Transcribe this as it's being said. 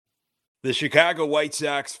The Chicago White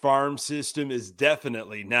Sox farm system is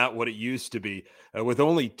definitely not what it used to be. With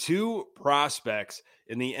only two prospects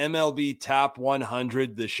in the MLB Top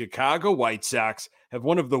 100, the Chicago White Sox have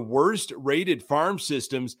one of the worst rated farm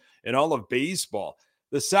systems in all of baseball.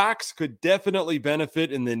 The Sox could definitely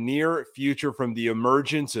benefit in the near future from the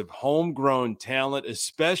emergence of homegrown talent,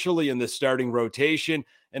 especially in the starting rotation.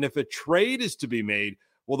 And if a trade is to be made,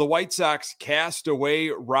 will the White Sox cast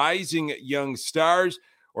away rising young stars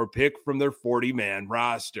or pick from their 40-man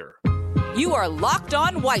roster? You are Locked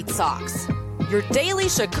On White Sox, your daily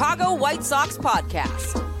Chicago White Sox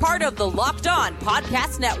podcast. Part of the Locked On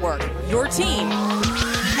Podcast Network, your team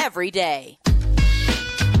every day.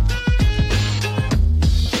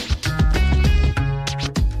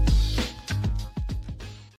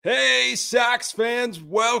 Hey, Sox fans,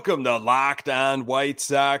 welcome to Locked On White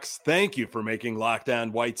Sox. Thank you for making Locked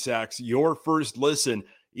On White Sox your first listen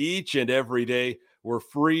each and every day. We're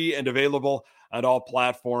free and available on all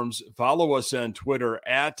platforms. Follow us on Twitter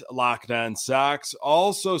at Locked On Sox.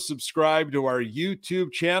 Also subscribe to our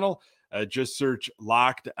YouTube channel. Just search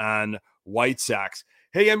Locked On White Sox.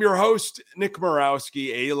 Hey, I'm your host, Nick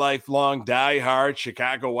Morawski, a lifelong diehard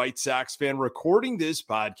Chicago White Sox fan, recording this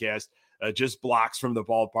podcast just blocks from the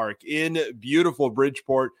ballpark in beautiful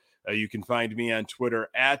Bridgeport. You can find me on Twitter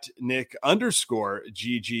at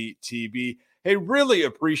Nick_GGTB. Hey, really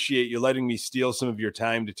appreciate you letting me steal some of your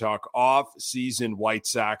time to talk off-season White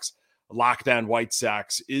Sox. Locked On White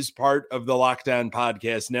Sox is part of the Locked On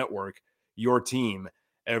Podcast Network, your team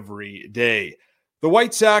every day. The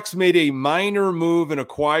White Sox made a minor move and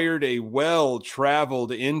acquired a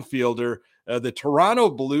well-traveled infielder. The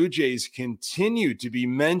Toronto Blue Jays continue to be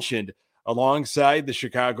mentioned alongside the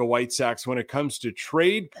Chicago White Sox when it comes to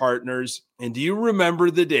trade partners. And do you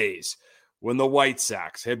remember the days when the White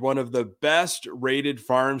Sox had one of the best rated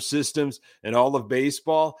farm systems in all of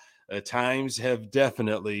baseball? Times have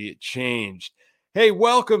definitely changed. Hey,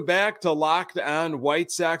 welcome back to Locked On White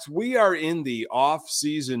Sox. We are in the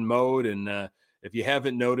off-season mode, and if you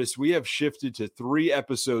haven't noticed, we have shifted to 3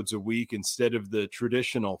 episodes a week instead of the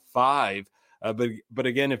traditional 5. But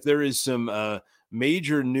again, if there is some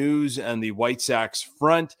major news on the White Sox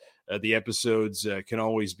front, the episodes can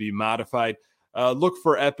always be modified. Look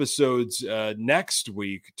for episodes next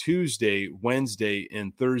week, Tuesday, Wednesday,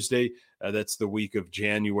 and Thursday. That's the week of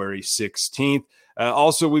January 16th.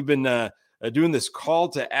 Also, we've been doing this call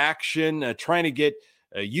to action, trying to get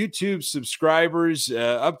YouTube subscribers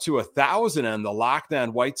up to 1,000 on the Locked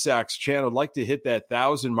On White Sox channel. I'd like to hit that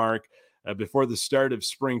 1,000 mark before the start of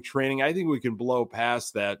spring training. I think we can blow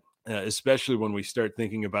past that, especially when we start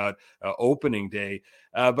thinking about opening day.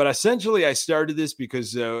 But essentially, I started this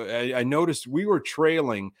because I noticed we were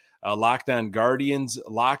trailing Locked On Guardians,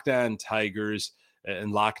 Locked On Tigers,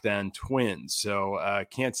 and Locked On Twins. So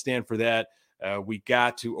can't stand for that. We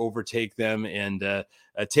got to overtake them and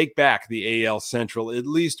take back the AL Central, at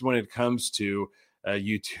least when it comes to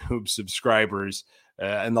YouTube subscribers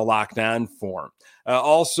and the Locked On form.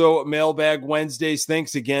 Also, Mailbag Wednesdays.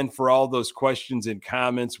 Thanks again for all those questions and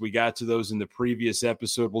comments. We got to those in the previous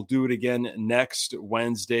episode. We'll do it again next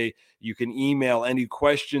Wednesday. You can email any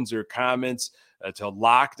questions or comments to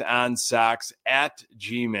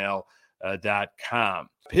lockedonsox@gmail.com.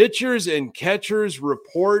 Pitchers and catchers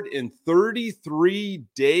report in 33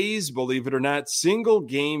 days. Believe it or not, single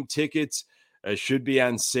game tickets should be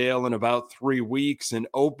on sale in about 3 weeks. And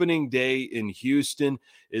opening day in Houston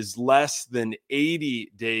is less than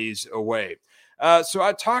 80 days away. So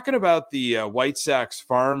I'm talking about the White Sox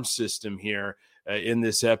farm system here in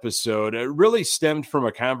this episode. It really stemmed from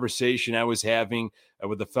a conversation I was having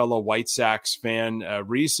with a fellow White Sox fan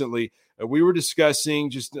recently. We were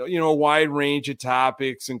discussing just, a wide range of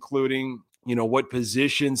topics, including, what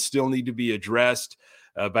positions still need to be addressed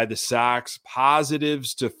by the Sox,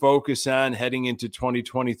 positives to focus on heading into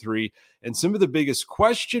 2023, and some of the biggest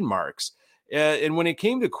question marks. And when it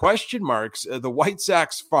came to question marks, the White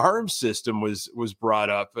Sox farm system was brought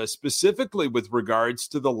up, specifically with regards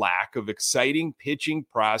to the lack of exciting pitching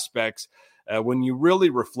prospects. When you really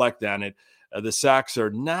reflect on it, the Sox are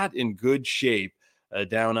not in good shape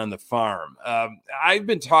down on the farm. I've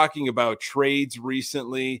been talking about trades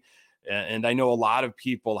recently, and I know a lot of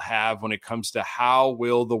people have when it comes to how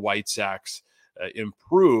will the White Sox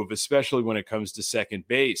improve, especially when it comes to second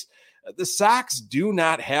base. The Sox do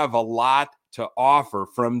not have a lot to offer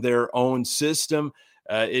from their own system.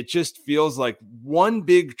 It just feels like one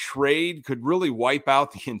big trade could really wipe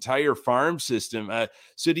out the entire farm system.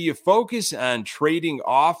 So do you focus on trading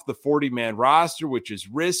off the 40-man roster, which is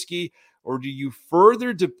risky, or do you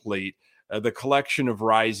further deplete the collection of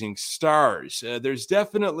rising stars. There's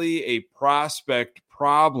definitely a prospect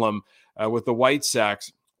problem with the White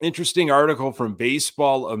Sox. Interesting article from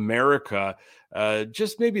Baseball America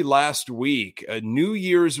just maybe last week. New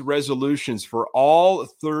Year's resolutions for all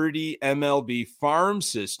 30 MLB farm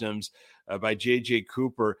systems by J.J.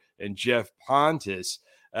 Cooper and Jeff Pontus.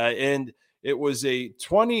 And it was a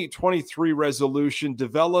 2023 resolution: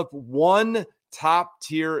 develop one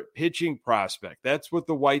top-tier pitching prospect. That's what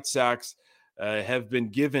the White Sox have been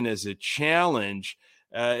given as a challenge.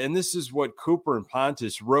 And this is what Cooper and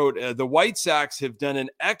Pontus wrote. The White Sox have done an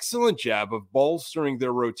excellent job of bolstering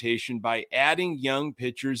their rotation by adding young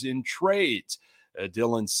pitchers in trades.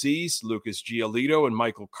 Dylan Cease, Lucas Giolito, and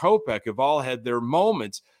Michael Kopech have all had their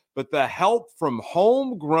moments, but the help from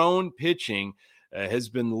homegrown pitching has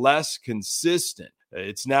been less consistent.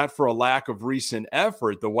 It's not for a lack of recent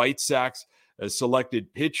effort. The White Sox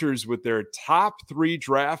selected pitchers with their top 3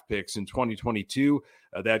 draft picks in 2022.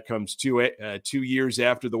 That comes 2 years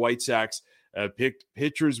after the White Sox picked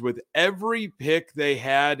pitchers with every pick they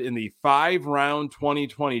had in the 5-round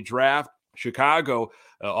 2020 draft. Chicago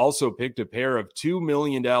also picked a pair of $2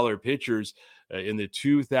 million pitchers in the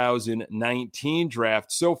 2019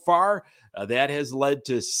 draft. So far, that has led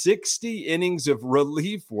to 60 innings of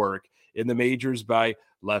relief work in the majors by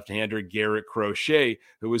left-hander Garrett Crochet,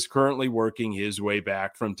 who is currently working his way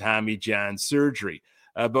back from Tommy John surgery.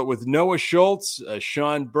 But with Noah Schultz,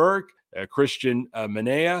 Sean Burke, Christian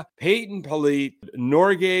Manaea, Peyton Polite,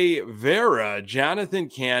 Norge Vera, Jonathan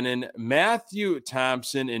Cannon, Matthew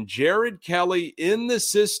Thompson, and Jared Kelly in the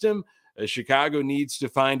system, Chicago needs to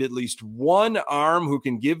find at least one arm who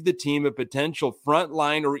can give the team a potential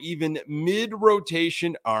frontline or even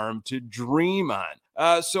mid-rotation arm to dream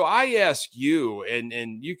on. So I ask you,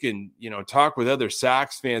 and you can, talk with other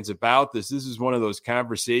Sox fans about this. This is one of those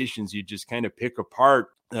conversations you just kind of pick apart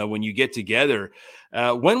when you get together.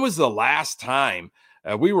 When was the last time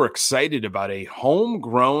we were excited about a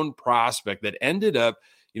homegrown prospect that ended up,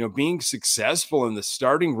 being successful in the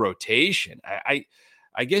starting rotation?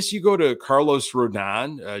 I guess you go to Carlos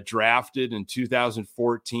Rodon, drafted in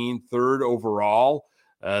 2014, 3rd overall.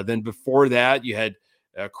 Then before that, you had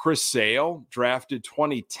Chris Sale, drafted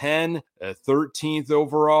 2010, 13th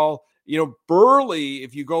overall. Burley,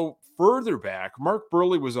 if you go further back, Mark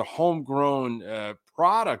Burley was a homegrown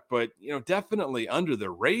product, but, definitely under the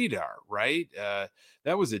radar, right?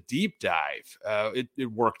 That was a deep dive.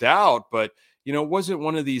 It worked out, but, it wasn't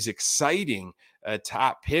one of these exciting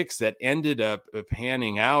top picks that ended up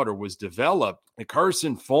panning out or was developed.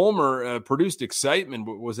 Carson Fulmer produced excitement,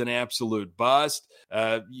 but was an absolute bust.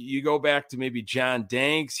 You go back to maybe John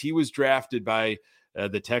Danks. He was drafted by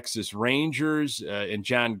the Texas Rangers, and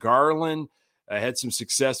John Garland had some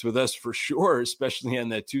success with us for sure, especially on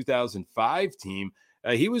that 2005 team.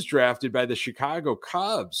 He was drafted by the Chicago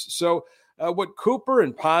Cubs. So what Cooper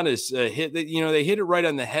and Pontus hit, they hit it right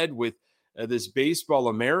on the head with this Baseball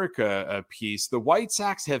America piece. The White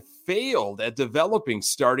Sox have failed at developing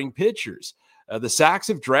starting pitchers. The Sox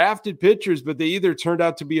have drafted pitchers, but they either turned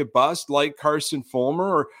out to be a bust like Carson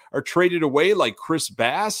Fulmer or traded away like Chris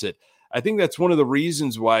Bassett. I think that's one of the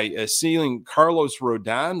reasons why seeing Carlos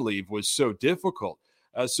Rodon leave was so difficult.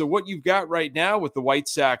 So what you've got right now with the White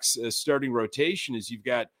Sox starting rotation is you've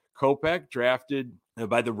got Kopech drafted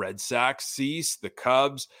by the Red Sox, Cease, the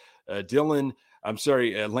Cubs,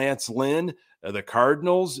 Lance Lynn, the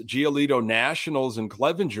Cardinals, Giolito Nationals, and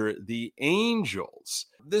Clevenger, the Angels.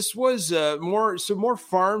 This was more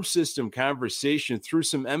farm system conversation through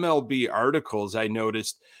some MLB articles I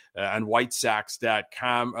noticed on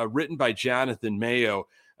WhiteSox.com, written by Jonathan Mayo.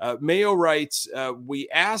 Mayo writes, we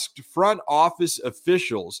asked front office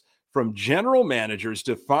officials, from general managers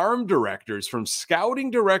to farm directors, from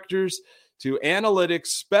scouting directors to analytics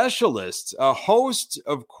specialists, a host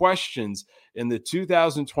of questions in the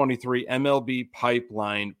 2023 MLB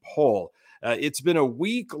Pipeline poll. It's been a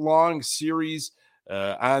week-long series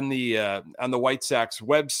on the White Sox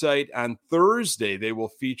website. On Thursday, they will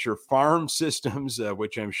feature farm systems,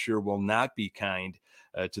 which I'm sure will not be kind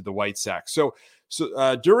to the White Sox. So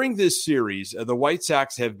during this series, the White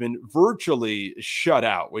Sox have been virtually shut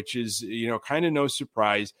out, which is, kind of no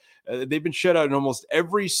surprise. They've been shut out in almost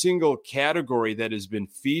every single category that has been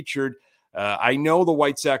featured. I know the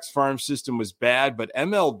White Sox farm system was bad, but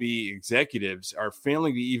MLB executives are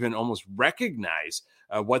failing to even almost recognize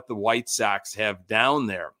what the White Sox have down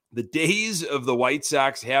there. The days of the White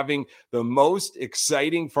Sox having the most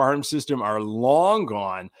exciting farm system are long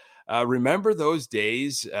gone. Remember those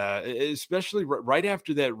days, especially right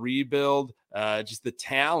after that rebuild, just the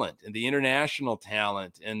talent and the international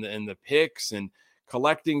talent and the picks and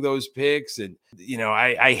collecting those picks. And,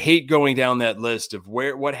 I hate going down that list of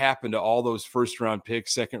what happened to all those first round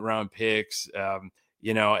picks, second round picks.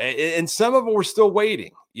 And some of them were still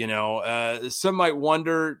waiting. Some might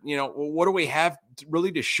wonder, what do we have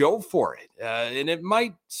really to show for it? And it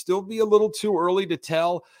might still be a little too early to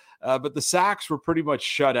tell, but the Sox were pretty much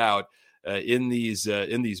shut out in these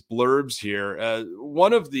blurbs here.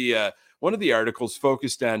 One of the articles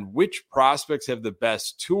focused on which prospects have the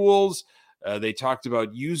best tools. They talked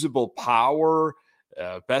about usable power,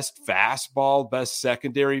 best fastball, best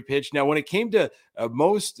secondary pitch. Now, when it came to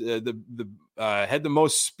had the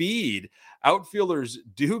most speed, outfielders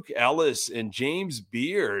Duke Ellis and James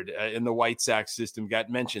Beard in the White Sox system got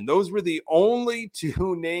mentioned. Those were the only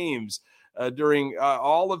two names during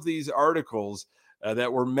all of these articles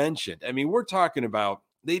that were mentioned. I mean, we're talking about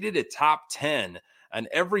they did a top 10 on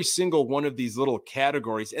every single one of these little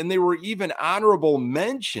categories, and they were even honorable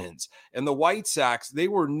mentions. And the White Sox, they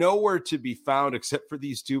were nowhere to be found except for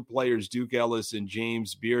these two players, Duke Ellis and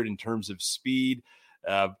James Beard, in terms of speed.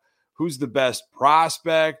 Who's the best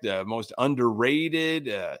prospect, most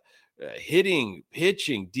underrated, hitting,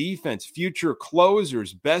 pitching, defense, future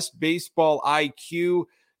closers, best baseball IQ.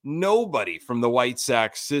 Nobody from the White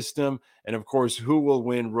Sox system. And of course, who will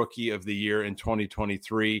win Rookie of the Year in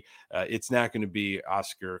 2023? It's not going to be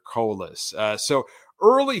Oscar Colas. So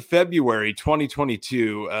early February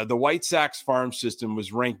 2022, the White Sox farm system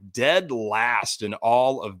was ranked dead last in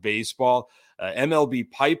all of baseball.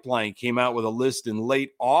 MLB Pipeline came out with a list in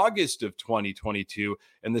late August of 2022,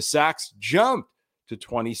 and the Sox jumped to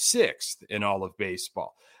 26th in all of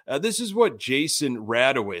baseball. This is what Jason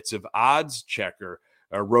Radowitz of Odds Checker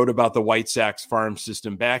wrote about the White Sox farm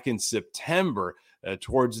system back in September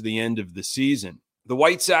towards the end of the season. The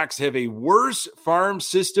White Sox have a worse farm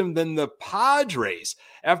system than the Padres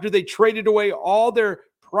after they traded away all their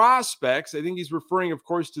prospects. I think he's referring, of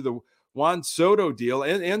course, to the Juan Soto deal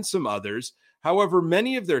and some others. However,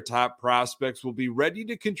 many of their top prospects will be ready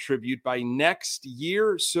to contribute by next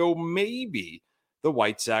year, so maybe the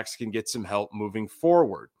White Sox can get some help moving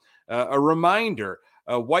forward. A reminder,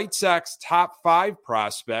 White Sox top 5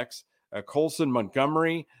 prospects, Colson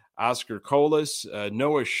Montgomery, Oscar Colas,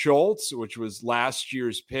 Noah Schultz, which was last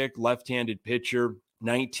year's pick, left-handed pitcher,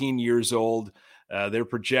 19 years old. They're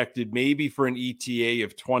projected maybe for an ETA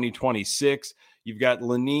of 2026. You've got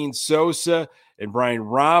Lenyn Sosa and Brian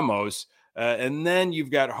Ramos. And then you've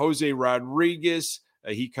got Jose Rodriguez.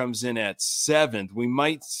 He comes in at 7th. We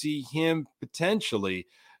might see him potentially,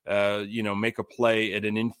 make a play at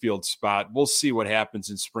an infield spot. We'll see what happens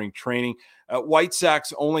in spring training. White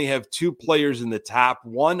Sox only have 2 players in the top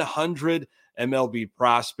 100 MLB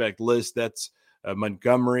prospect list. That's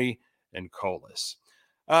Montgomery and Colas.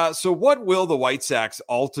 So what will the White Sox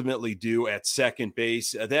ultimately do at second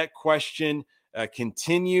base? That question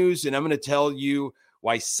continues, and I'm going to tell you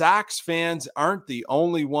why Sox fans aren't the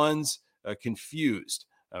only ones confused.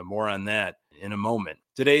 More on that in a moment.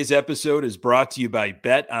 Today's episode is brought to you by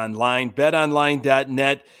BetOnline.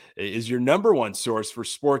 BetOnline.net is your number one source for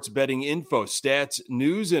sports betting info, stats,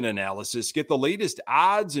 news, and analysis. Get the latest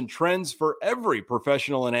odds and trends for every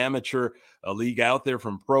professional and amateur league out there,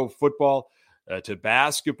 from pro football to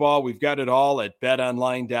basketball. We've got it all at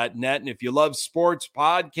BetOnline.net. And if you love sports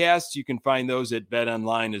podcasts, you can find those at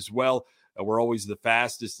BetOnline as well. We're always the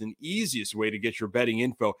fastest and easiest way to get your betting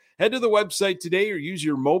info. Head to the website today or use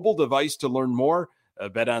your mobile device to learn more.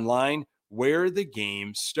 BetOnline, where the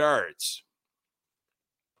game starts.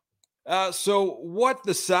 So what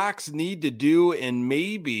the Sox need to do, and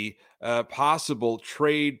maybe a possible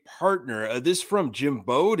trade partner. This from Jim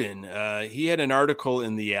Bowden. He had an article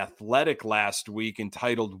in The Athletic last week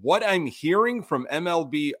entitled, "What I'm Hearing from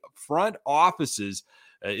MLB Front Offices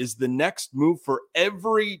is the next move for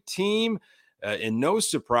every team." And no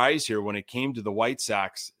surprise here when it came to the White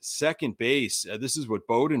Sox second base. This is what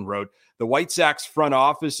Bowden wrote. The White Sox front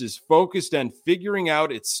office is focused on figuring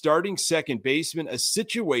out its starting second baseman, a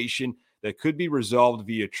situation that could be resolved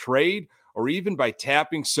via trade or even by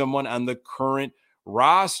tapping someone on the current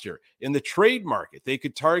roster. In the trade market, they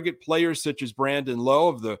could target players such as Brandon Lowe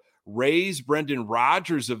of the Rays, Brendan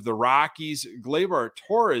Rodgers of the Rockies, Gleyber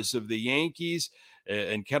Torres of the Yankees,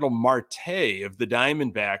 and Ketel Marte of the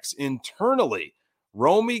Diamondbacks. Internally,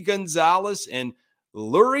 Romy Gonzalez and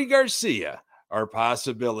Lurie Garcia are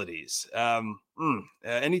possibilities.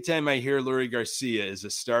 Anytime I hear Lurie Garcia is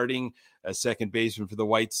a starting second baseman for the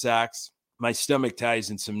White Sox, my stomach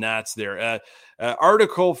ties in some knots there.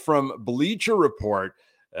 Article from Bleacher Report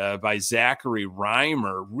by Zachary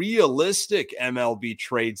Reimer, realistic MLB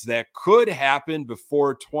trades that could happen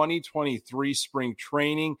before 2023 spring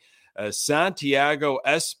training. Santiago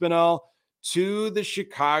Espinal to the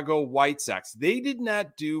Chicago White Sox. They did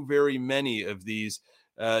not do very many of these,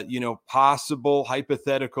 possible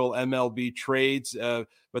hypothetical MLB trades,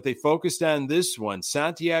 but they focused on this one.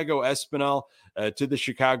 Santiago Espinal to the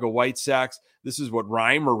Chicago White Sox. This is what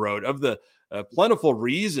Reimer wrote. Of the plentiful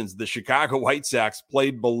reasons the Chicago White Sox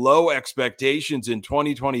played below expectations in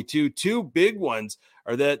 2022, two big ones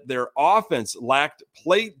are that their offense lacked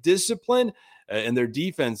plate discipline and their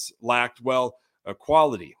defense lacked,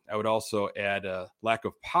 quality. I would also add a lack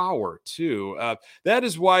of power, too. That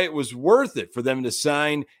is why it was worth it for them to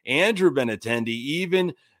sign Andrew Benintendi,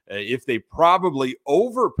 even if they probably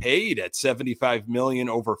overpaid at $75 million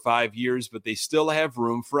over 5 years, but they still have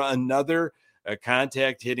room for another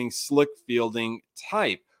contact hitting, slick fielding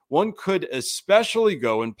type. One could especially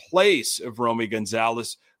go in place of Romy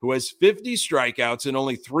Gonzalez, who has 50 strikeouts and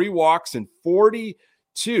only 3 walks in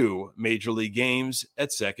 42 major league games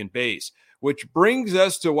at second base. Which brings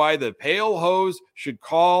us to why the Pale Hose should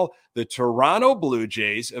call the Toronto Blue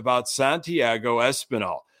Jays about Santiago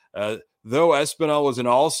Espinal. Though Espinal was an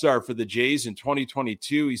all-star for the Jays in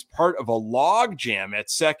 2022, he's part of a logjam at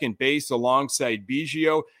second base alongside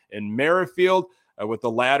Biggio and Merrifield, with the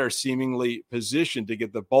latter seemingly positioned to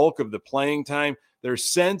get the bulk of the playing time. There's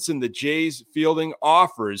sense in the Jays fielding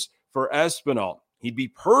offers for Espinal. He'd be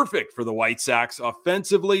perfect for the White Sox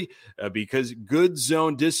offensively because good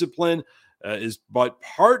zone discipline is but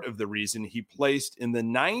part of the reason he placed in the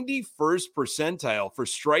 91st percentile for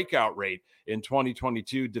strikeout rate in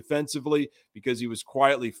 2022 defensively, because he was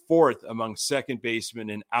quietly 4th among second basemen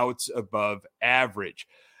in outs above average.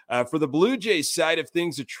 For the Blue Jays side of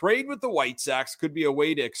things, a trade with the White Sox could be a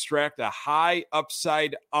way to extract a high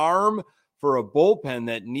upside arm for a bullpen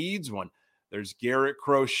that needs one. There's Garrett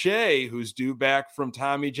Crochet, who's due back from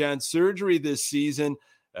Tommy John surgery this season,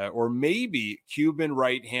 or maybe Cuban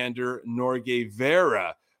right-hander Norge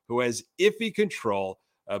Vera, who has iffy control,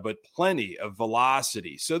 but plenty of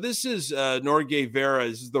velocity. So this is Norge Vera.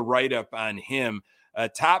 This is the write-up on him.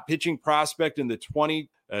 Top pitching prospect in the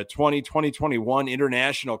 2020-2021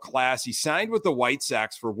 international class. He signed with the White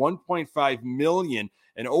Sox for $1.5 million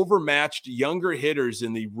and overmatched younger hitters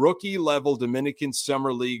in the rookie-level Dominican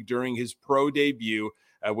Summer League during his pro debut,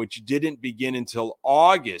 which didn't begin until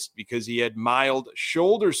August because he had mild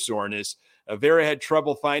shoulder soreness. Vera had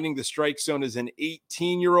trouble finding the strike zone as an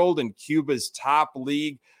 18-year-old in Cuba's top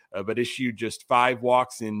league, but issued just 5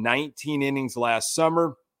 walks in 19 innings last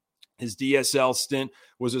summer. His DSL stint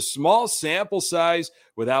was a small sample size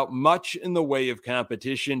without much in the way of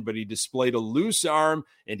competition, but he displayed a loose arm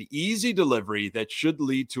and easy delivery that should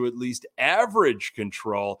lead to at least average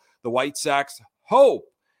control. The White Sox hope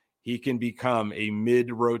he can become a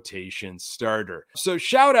mid-rotation starter. So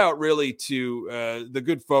shout out really to the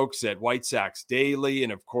good folks at White Sox Daily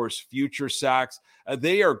and, of course, Future Sox.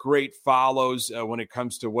 They are great follows when it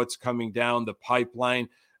comes to what's coming down the pipeline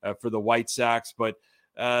for the White Sox. But,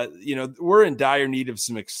 we're in dire need of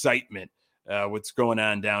some excitement, what's going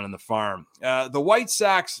on down in the farm. The White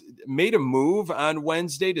Sox made a move on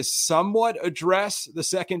Wednesday to somewhat address the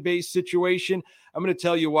second base situation. I'm going to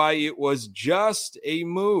tell you why it was just a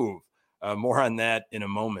move. More on that in a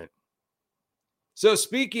moment. So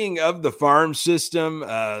speaking of the farm system,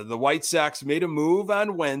 the White Sox made a move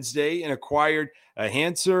on Wednesday and acquired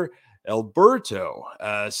Hanser Alberto.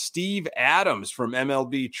 Steve Adams from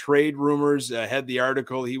MLB Trade Rumors had the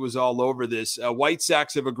article. He was all over this. White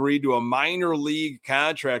Sox have agreed to a minor league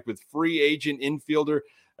contract with free agent infielder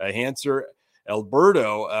Hanser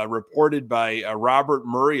Alberto, reported by Robert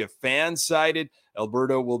Murray of Fansided.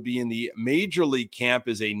 Alberto will be in the major league camp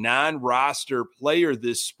as a non-roster player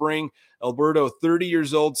this spring. Alberto, 30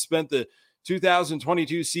 years old, spent the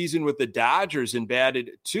 2022 season with the Dodgers and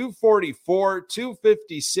batted .244,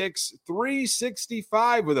 .256,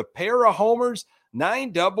 .365 with a pair of homers,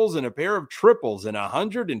 9 doubles, and a pair of triples, and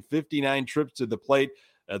 159 trips to the plate.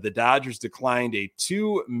 The Dodgers declined a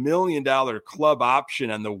 $2 million club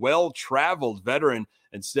option on the well-traveled veteran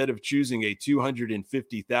instead of choosing a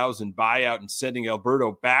 $250,000 buyout and sending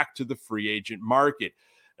Alberto back to the free agent market.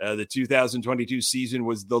 The 2022 season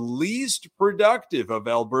was the least productive of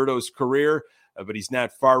Alberto's career, but he's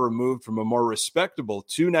not far removed from a more respectable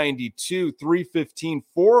 .292, .315,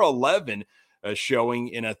 .411 showing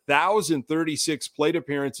in 1,036 plate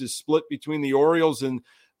appearances split between the Orioles and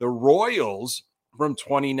the Royals from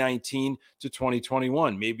 2019 to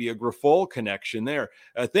 2021. Maybe a Grifol connection there.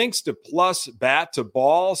 Thanks to plus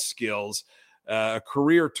bat-to-ball skills, a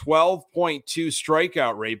career 12.2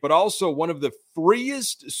 strikeout rate, but also one of the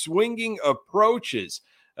freest swinging approaches.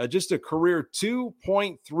 just a career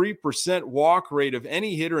 2.3% walk rate of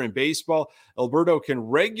any hitter in baseball. Alberto can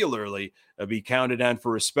regularly be counted on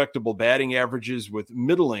for respectable batting averages with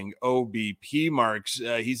middling OBP marks.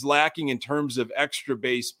 He's lacking in terms of extra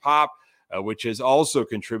base pop, which has also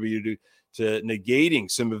contributed to negating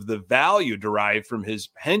some of the value derived from his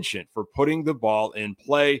penchant for putting the ball in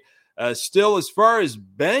play. Still, as far as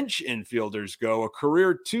bench infielders go, a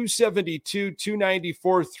career 272,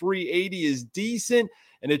 294, 380 is decent,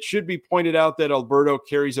 and it should be pointed out that Alberto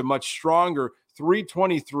carries a much stronger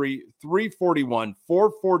 323, 341,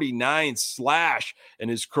 449 slash in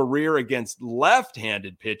his career against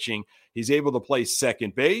left-handed pitching. He's able to play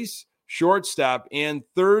second base, shortstop, and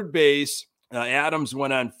third base. Adams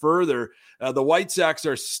went on further. The White Sox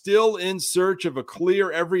are still in search of a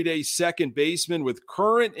clear everyday second baseman with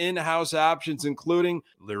current in-house options, including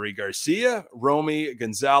Leury Garcia, Romy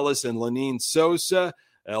Gonzalez, and Lenyn Sosa.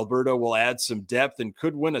 Alberto will add some depth and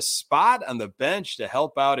could win a spot on the bench to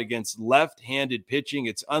help out against left-handed pitching.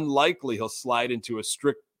 It's unlikely he'll slide into a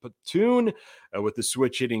strict platoon with the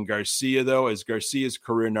switch hitting Garcia, though, as Garcia's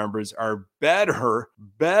career numbers are better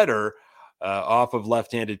off of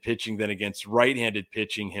left-handed pitching than against right-handed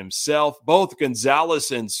pitching himself. Both Gonzalez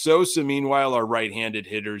and Sosa, meanwhile, are right-handed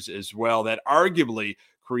hitters as well. That arguably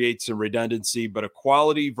creates some redundancy, but a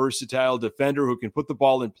quality, versatile defender who can put the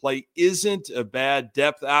ball in play isn't a bad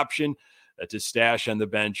depth option to stash on the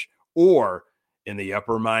bench or in the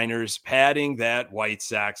upper minors, padding that White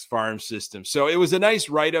Sox farm system. So it was a nice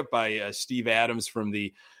write-up by Steve Adams from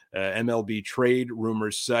the MLB Trade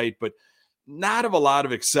Rumors site, but not of a lot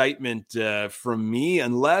of excitement from me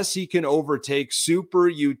unless he can overtake super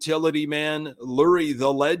utility man Leury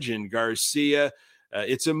the Legend Garcia.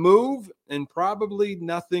 It's a move and probably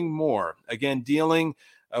nothing more. Again, dealing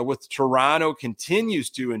with Toronto continues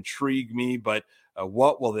to intrigue me, but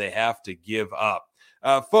what will they have to give up?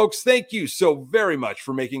 Folks, thank you so very much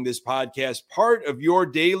for making this podcast part of your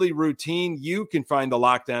daily routine. You can find the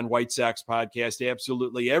Locked On White Sox podcast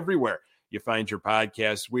absolutely everywhere you find your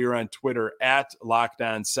podcast. We are on Twitter at Locked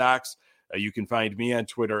On Sox. You can find me on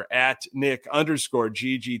Twitter at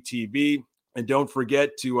Nick_GGTB. And don't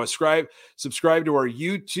forget to subscribe to our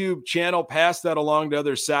YouTube channel. Pass that along to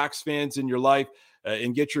other Sox fans in your life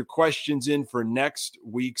and get your questions in for next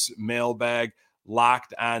week's mailbag,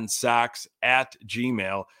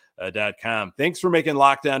 lockedonsox@gmail.com. Thanks for making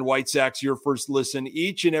Locked On White Sox your first listen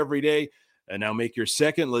each and every day. And now make your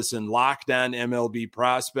second listen Locked On MLB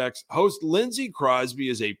Prospects. Host Lindsey Crosby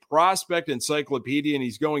is a prospect encyclopedia, and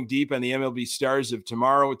he's going deep on the MLB stars of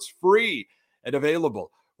tomorrow. It's free and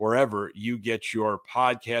available wherever you get your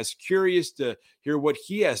podcast. Curious to hear what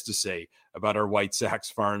he has to say about our White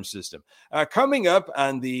Sox farm system. Coming up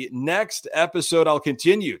on the next episode, I'll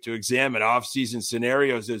continue to examine offseason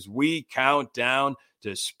scenarios as we count down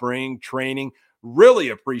to spring training. Really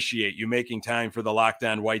appreciate you making time for the Locked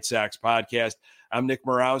On White Sox podcast. I'm Nick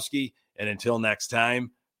Morawski, and until next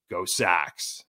time, go Sox.